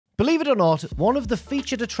Believe it or not, one of the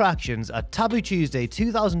featured attractions at Taboo Tuesday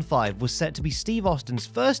 2005 was set to be Steve Austin's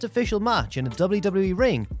first official match in a WWE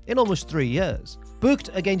ring in almost 3 years.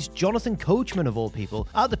 Booked against Jonathan Coachman of all people,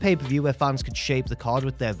 at the pay-per-view where fans could shape the card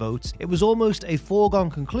with their votes, it was almost a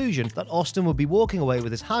foregone conclusion that Austin would be walking away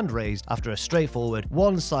with his hand raised after a straightforward,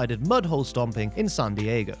 one-sided mudhole stomping in San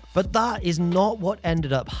Diego. But that is not what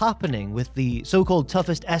ended up happening, with the so-called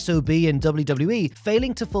toughest SOB in WWE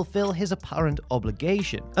failing to fulfill his apparent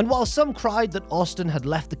obligation. And while some cried that Austin had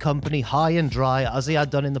left the company high and dry as he had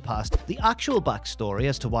done in the past, the actual backstory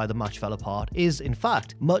as to why the match fell apart is, in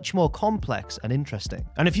fact, much more complex and interesting.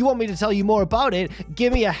 And if you want me to tell you more about it,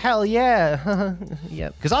 give me a hell yeah. Yeah,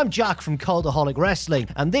 because I'm Jack from Cultaholic Wrestling,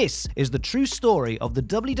 and this is the true story of the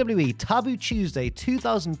WWE Taboo Tuesday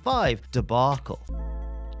 2005 debacle.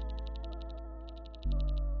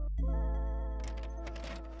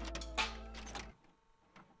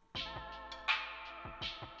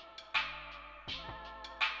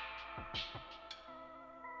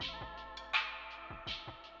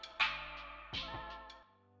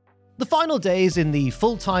 The final days in the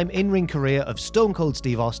full-time in-ring career of Stone Cold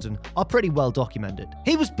Steve Austin are pretty well documented.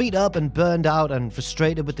 He was beat up and burned out and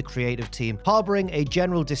frustrated with the creative team, harboring a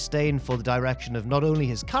general disdain for the direction of not only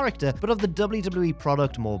his character, but of the WWE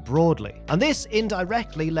product more broadly. And this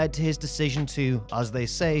indirectly led to his decision to, as they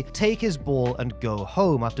say, take his ball and go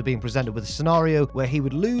home after being presented with a scenario where he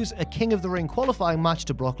would lose a King of the Ring qualifying match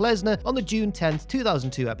to Brock Lesnar on the June 10th,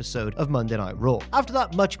 2002 episode of Monday Night Raw. After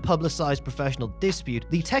that much publicized professional dispute,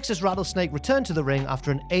 the Texas Rattlesnake returned to the ring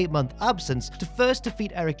after an 8-month absence to first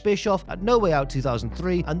defeat Eric Bischoff at No Way Out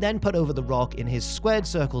 2003 and then put over The Rock in his Squared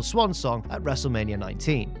Circle Swan Song at WrestleMania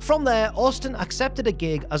 19. From there, Austin accepted a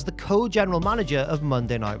gig as the co-general manager of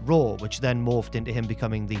Monday Night Raw, which then morphed into him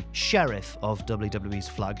becoming the sheriff of WWE's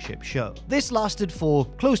flagship show. This lasted for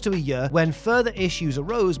close to a year when further issues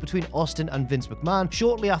arose between Austin and Vince McMahon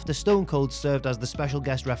shortly after Stone Cold served as the special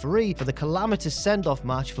guest referee for the calamitous send-off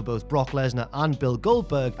match for both Brock Lesnar and Bill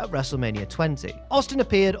Goldberg at WrestleMania 20. Austin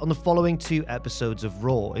appeared on the following 2 episodes of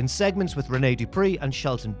Raw in segments with Rene Dupree and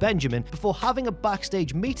Shelton Benjamin before having a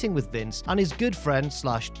backstage meeting with Vince and his good friend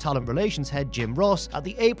 / talent relations head Jim Ross at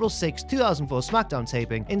the April 6, 2004 SmackDown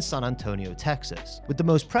taping in San Antonio, Texas, with the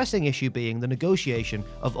most pressing issue being the negotiation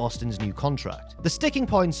of Austin's new contract. The sticking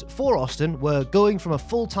points for Austin were going from a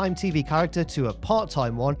full-time TV character to a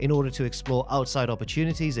part-time one in order to explore outside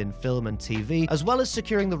opportunities in film and TV, as well as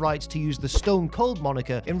securing the rights to use the Stone Cold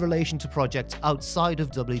moniker in relation to projects outside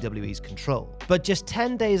of WWE's control. But just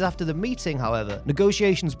 10 days after the meeting, however,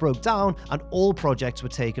 negotiations broke down and all projects were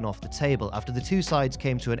taken off the table after the two sides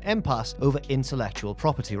came to an impasse over intellectual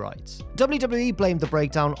property rights. WWE blamed the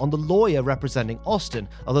breakdown on the lawyer representing Austin,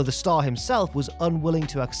 although the star himself was unwilling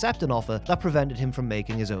to accept an offer that prevented him from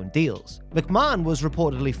making his own deals. McMahon was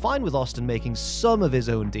reportedly fine with Austin making some of his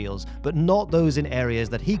own deals, but not those in areas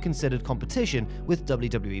that he considered competition with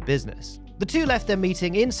WWE business. The two left their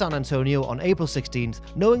meeting in San Antonio on April 16th,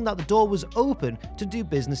 knowing that the door was open to do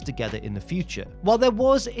business together in the future. While there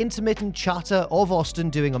was intermittent chatter of Austin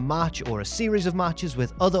doing a match or a series of matches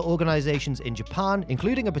with other organizations in Japan,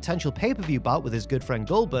 including a potential pay-per-view bout with his good friend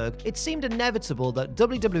Goldberg, it seemed inevitable that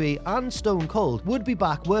WWE and Stone Cold would be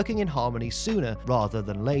back working in harmony sooner rather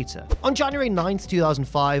than later. On January 9th,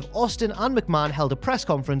 2005, Austin and McMahon held a press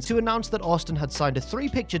conference to announce that Austin had signed a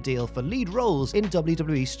 3-picture deal for lead roles in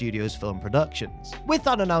WWE Studios film productions. With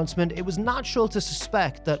that announcement, it was natural to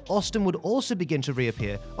suspect that Austin would also begin to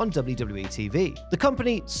reappear on WWE TV. The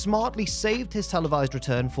company smartly saved his televised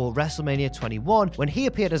return for WrestleMania 21 when he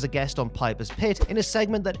appeared as a guest on Piper's Pit in a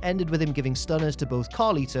segment that ended with him giving stunners to both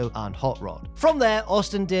Carlito and Hot Rod. From there,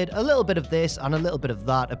 Austin did a little bit of this and a little bit of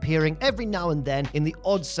that, appearing every now and then in the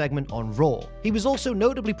odd segment on Raw. He was also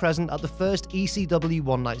notably present at the first ECW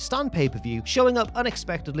One Night Stand pay-per-view, showing up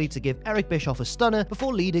unexpectedly to give Eric Bischoff a stunner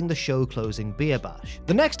before leading the show closing beer bash.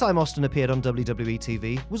 The next time Austin appeared on WWE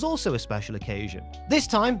TV was also a special occasion. This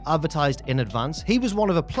time, advertised in advance, he was one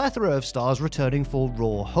of a plethora of stars returning for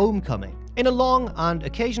Raw Homecoming. In a long and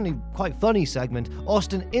occasionally quite funny segment,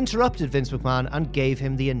 Austin interrupted Vince McMahon and gave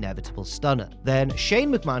him the inevitable stunner. Then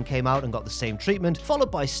Shane McMahon came out and got the same treatment, followed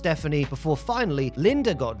by Stephanie, before finally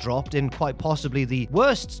Linda got dropped in quite possibly the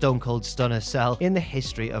worst Stone Cold stunner sell in the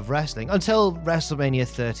history of wrestling, until WrestleMania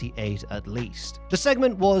 38 at least. The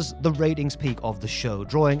segment was the ratings peak of the show,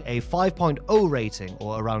 drawing a 5.0 rating,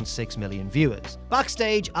 or around 6 million viewers.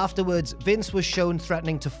 Backstage afterwards, Vince was shown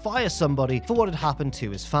threatening to fire somebody for what had happened to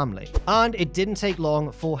his family. And it didn't take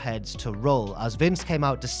long for heads to roll, as Vince came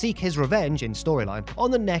out to seek his revenge in storyline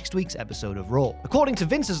on the next week's episode of Raw. According to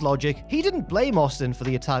Vince's logic, he didn't blame Austin for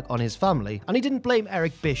the attack on his family, and he didn't blame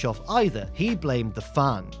Eric Bischoff either. He blamed the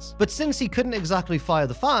fans. But since he couldn't exactly fire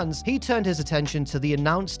the fans, he turned his attention to the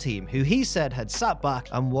announce team, who he said had sat back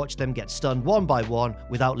and watched them get stunned one by one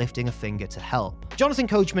without lifting a finger to help. Jonathan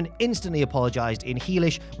Coachman instantly apologized in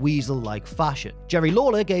heelish, weasel-like fashion. Jerry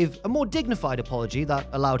Lawler gave a more dignified apology that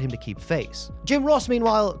allowed him to keep face. Jim Ross,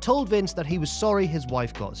 meanwhile, told Vince that he was sorry his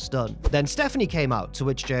wife got stunned. Then Stephanie came out, to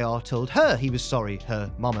which JR told her he was sorry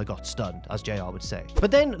her mama got stunned, as JR would say.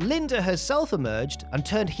 But then Linda herself emerged and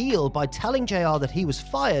turned heel by telling JR that he was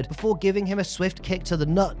fired before giving him a swift kick to the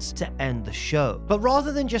nuts to end the show. But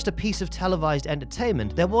rather than just a piece of televised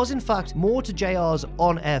entertainment, there was in fact more to JR's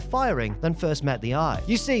on-air firing than first met the eye.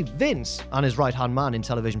 You see, Vince and his right-hand man in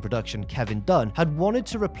television production, Kevin Dunn, had wanted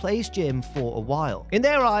to replace Jim for a while. In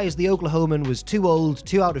their eyes, the Oklahoman was too old,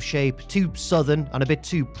 too out of shape, too southern, and a bit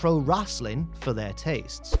too pro-wrestling for their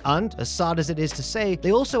tastes. And, as sad as it is to say,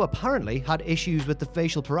 they also apparently had issues with the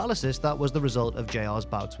facial paralysis that was the result of JR's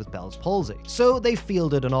bouts with Bell's palsy. So they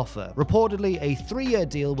fielded an offer, reportedly a 3-year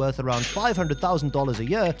deal worth around $500,000 a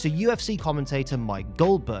year to UFC commentator Mike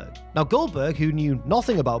Goldberg. Now Goldberg, who knew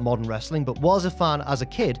nothing about modern wrestling but was a fan as a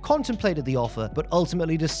kid, contemplated the offer but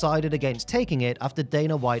ultimately decided against taking it after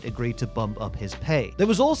Dana White agreed to bump up his pay. There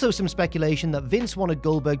was also some speculation that Vince wanted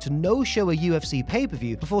Goldberg to no-show a UFC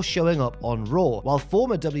pay-per-view before showing up on Raw, while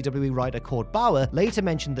former WWE writer Court Bauer later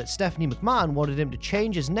mentioned that Stephanie McMahon wanted him to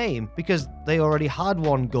change his name because they already had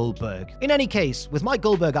one Goldberg. In any case, with Mike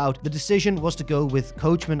Goldberg out, the decision was to go with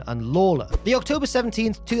Coachman and Lawler. The October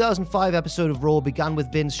 17th, 2005 episode of Raw began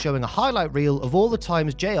with Vince showing a highlight reel of all the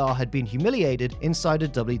times JR had been humiliated inside a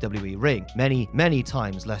WWE ring. Many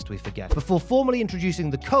times, lest we forget, before formally introducing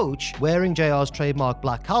the coach wearing JR's trademark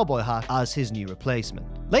black cowboy hat as his new replacement.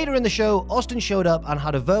 Later in the show, Austin showed up and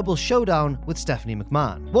had a verbal showdown with Stephanie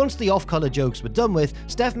McMahon. Once the off-color jokes were done with,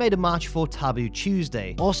 Steph made a match for Taboo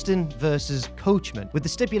Tuesday, Austin versus Coachman, with the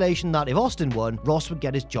stipulation that if Austin won, Ross would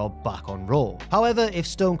get his job back on Raw. However, if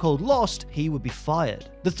Stone Cold lost, he would be fired.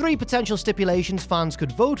 The 3 potential stipulations fans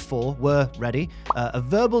could vote for were, ready, a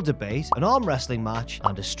verbal debate, an arm wrestling match,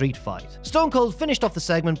 and a street fight. Stone Cold finished off the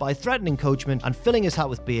segment by threatening Coachman and filling his hat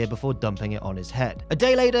with beer before dumping it on his head. A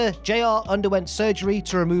day later, JR underwent surgery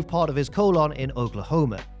to remove part of his colon in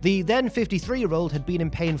Oklahoma. The then 53-year-old had been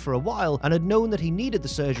in pain for a while and had known that he needed the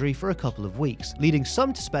surgery for a couple of weeks, leading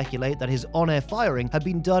some to speculate that his on-air firing had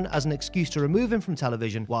been done as an excuse to remove him from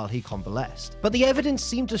television while he convalesced. But the evidence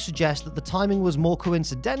seemed to suggest that the timing was more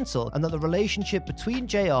coincidental and that the relationship between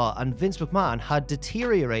JR and Vince McMahon had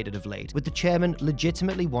deteriorated of late, with the chairman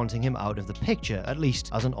legitimately wanting him out of the picture, at least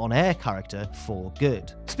as an on-air character, for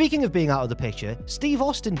good. Speaking of being out of the picture, Steve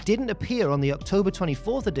Austin didn't appear on the October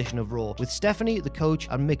 24th edition of Raw, with Stephanie, the coach,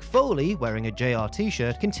 and Mick Foley, wearing a JR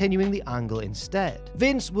t-shirt, continuing the angle instead.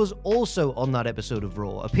 Vince was also on that episode of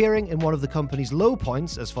Raw, appearing in one of the company's low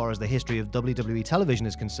points as far as the history of WWE television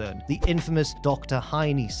is concerned, the infamous Dr.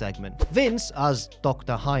 Heine segment. Vince, as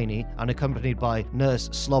Dr. Heine, and accompanied by nurse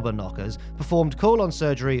Slobberknockers, performed colon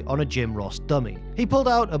surgery on a Jim Ross dummy. He pulled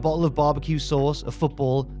out a bottle of barbecue sauce, a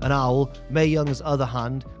football, an owl, Mae Young's other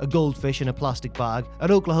hand, a goldfish in a plastic bag,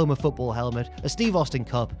 an Oklahoma football helmet, a Steve Austin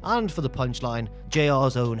cup, and for the punchline,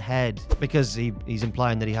 JR's own head, because he's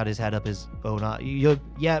implying that he had his head up his own ass.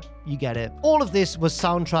 Yep, you get it. All of this was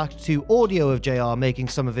soundtracked to audio of JR making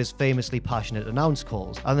some of his famously passionate announce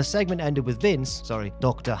calls, and the segment ended with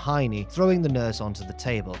Dr. Heine, throwing the nurse onto the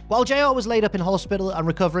table. While JR was laid up in hospital and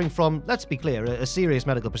recovering from, let's be clear, a serious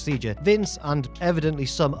medical procedure, Vince and evidently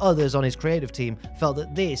some others on his creative team felt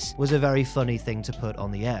that this was a very funny thing to put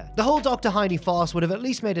on the air. The whole Dr. Heine farce would have at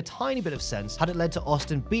least made a tiny bit of sense had it led to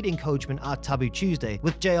Austin beating Coachman at Taboo Tuesday,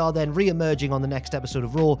 with JR then re-emerging on the next episode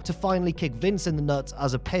of Raw to finally kick Vince in the nuts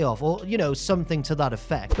as a payoff, or, something to that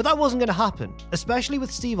effect. But that wasn't going to happen, especially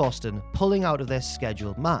with Steve Austin pulling out of their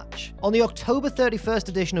scheduled match. On the October 31st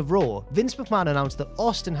edition of Raw, Vince McMahon announced that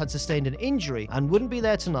Austin had sustained an injury and wouldn't be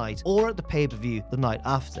there tonight or at the pay-per-view the night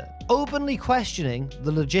after. Openly questioning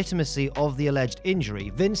the legitimacy of the alleged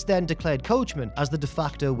injury, Vince then declared Coachman as the de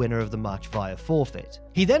facto winner of the match via forfeit.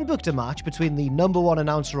 He then booked a match between the No. #1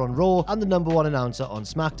 announcer on Raw and the #1 announcer on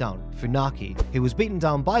SmackDown, Funaki, who was beaten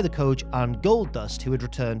down by the Coach and Goldust, who had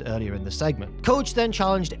returned earlier in the segment. Coach then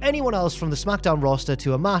challenged anyone else from the SmackDown roster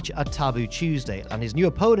to a match at Taboo Tuesday, and his new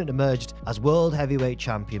opponent emerged as World Heavyweight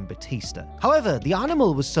Champion Batista. However, the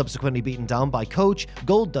Animal was subsequently beaten down by Coach,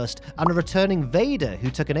 Goldust, and a returning Vader, who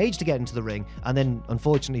took an age to get into the ring and then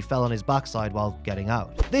unfortunately fell on his backside while getting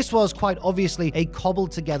out. This was quite obviously a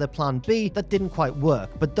cobbled together plan B that didn't quite work,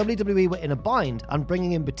 but WWE were in a bind, and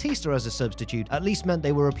bringing in Batista as a substitute at least meant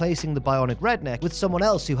they were replacing the Bionic Redneck with someone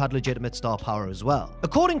else who had legitimate star power as well.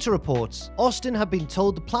 According to reports, Austin had been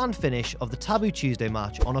told the planned finish of the Taboo Tuesday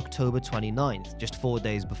match on October 29th, just 4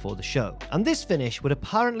 days before the show. And this finish would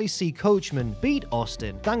apparently see Coachman beat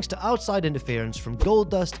Austin thanks to outside interference from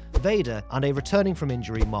Goldust, Vader, and a returning from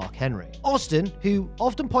injury Mark Henry. Austin, who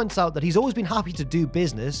often points out that he's always been happy to do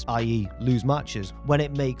business, i.e. lose matches, when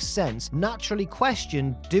it makes sense, naturally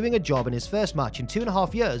questioned doing a job in his first match in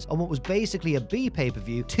 2.5 years on what was basically a B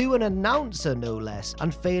pay-per-view to an announcer no less,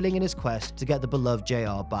 and failing in his quest to get the beloved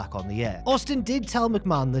JR back on the air. Austin did tell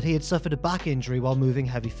McMahon that he had suffered a back injury while moving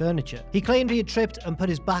heavy furniture. He claimed he had tripped and put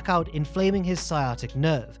his back out, inflaming his sciatic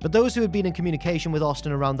nerve. But those who had been in communication with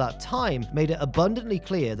Austin around that time made it abundantly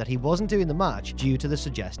clear that he wasn't doing the match due to the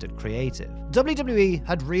suggested creative. WWE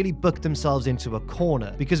had really booked themselves into a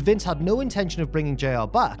corner because Vince had no intention of bringing JR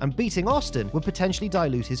back, and beating Austin would potentially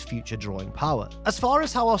dilute his future drawing power. As far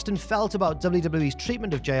as how Austin felt about WWE's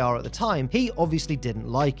treatment of JR at the time, he obviously didn't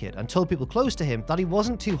like it and told people close to him that he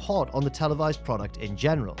wasn't too hot on the televised product in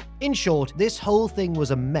general. In short, this whole thing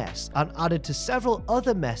was a mess and added to several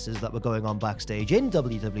other messes that were going on backstage in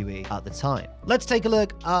WWE at the time. Let's take a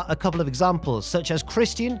look at a couple of examples, such as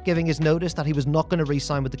Christian giving his notice that he was not going to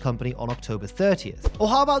re-sign with the company on October 30th. Or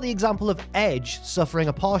how about the example of Edge suffering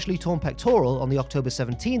a partially torn pectoral on the October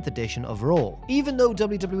 17th edition of Raw? Even though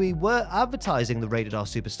WWE were advertising the Rated R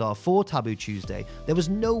Superstar for Taboo Tuesday, there was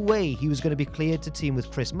no way he was going to be cleared to team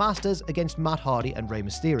with Chris Masters against Matt Hardy and Rey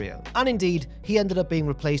Mysterio. And indeed, he ended up being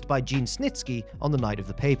replaced by Gene Snitsky on the night of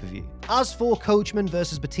the pay-per-view. As for Coachman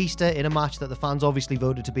versus Batista in a match that the fans obviously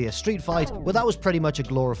voted to be a street fight, well, that was pretty much a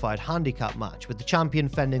glorified handicap match, with the champion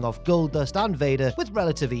fending off Goldust and Vader with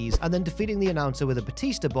relative ease and then defeating the announcer with a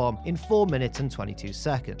Batista bomb in 4 minutes and 22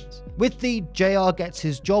 seconds. With the JR gets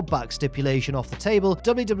his job back stipulation off the table,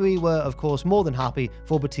 WWE were of course more than happy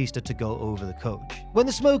for Batista to go over the Coach. When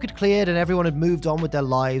the smoke had cleared and everyone had moved on with their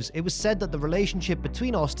lives, it was said that the relationship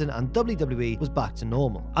between Austin and WWE was back to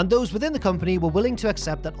normal. And those within the company were willing to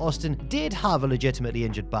accept that Austin did have a legitimately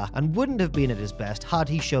injured back and wouldn't have been at his best had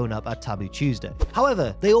he shown up at Taboo Tuesday.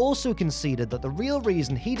 However, they also conceded that the real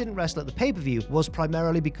reason he didn't wrestle at the pay-per-view was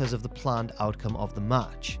primarily because of the planned outcome of the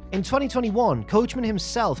match. In 2021, Coachman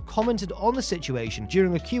himself commented on the situation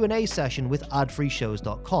during a Q&A session with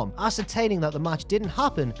adfreeshows.com, ascertaining that the match didn't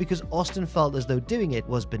happen because Austin felt as though doing it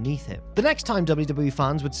was beneath him. The next time WWE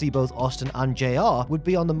fans would see both Austin and JR would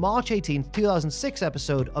be on the March 18, 2006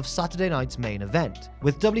 episode of Saturday Night's Main Event,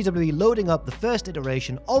 with WWE loading up the first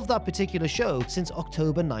iteration of that particular show since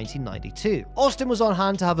October 1992. Austin was on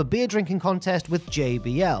hand to have a beer drinking contest with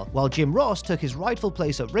JBL, while Jim Ross took his rightful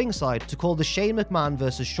place at ringside to call the Shane McMahon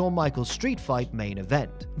vs. Shawn Michaels street fight main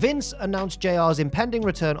event. Vince announced JR's impending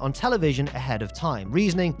return on television ahead of time,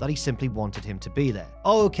 reasoning that he simply wanted him to be there.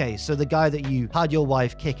 Oh, okay, so the guy that you had your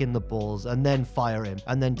wife kick in the balls and then fire him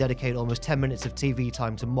and then dedicate almost 10 minutes of TV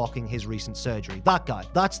time to mocking his recent surgery. That guy.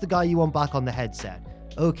 That's the guy you want back on the headset.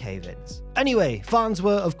 Okay, Vince. Anyway, fans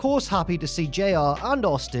were of course happy to see JR and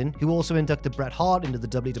Austin, who also inducted Bret Hart into the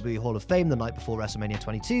WWE Hall of Fame the night before WrestleMania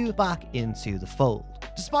 22, back into the fold.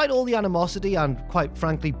 Despite all the animosity and, quite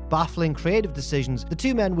frankly, baffling creative decisions, the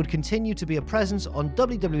two men would continue to be a presence on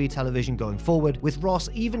WWE television going forward, with Ross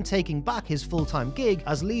even taking back his full-time gig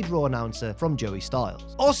as lead Raw announcer from Joey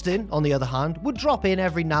Styles. Austin, on the other hand, would drop in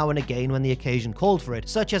every now and again when the occasion called for it,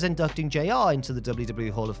 such as inducting JR into the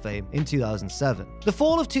WWE Hall of Fame in 2007. The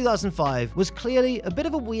fall of 2005 was clearly a bit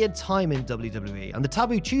of a weird time in WWE, and the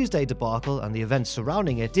Taboo Tuesday debacle and the events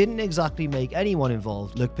surrounding it didn't exactly make anyone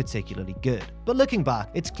involved look particularly good. But looking back,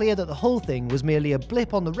 it's clear that the whole thing was merely a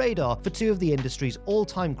blip on the radar for two of the industry's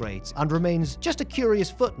all-time greats, and remains just a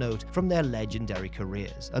curious footnote from their legendary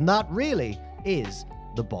careers. And that really is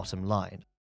the bottom line.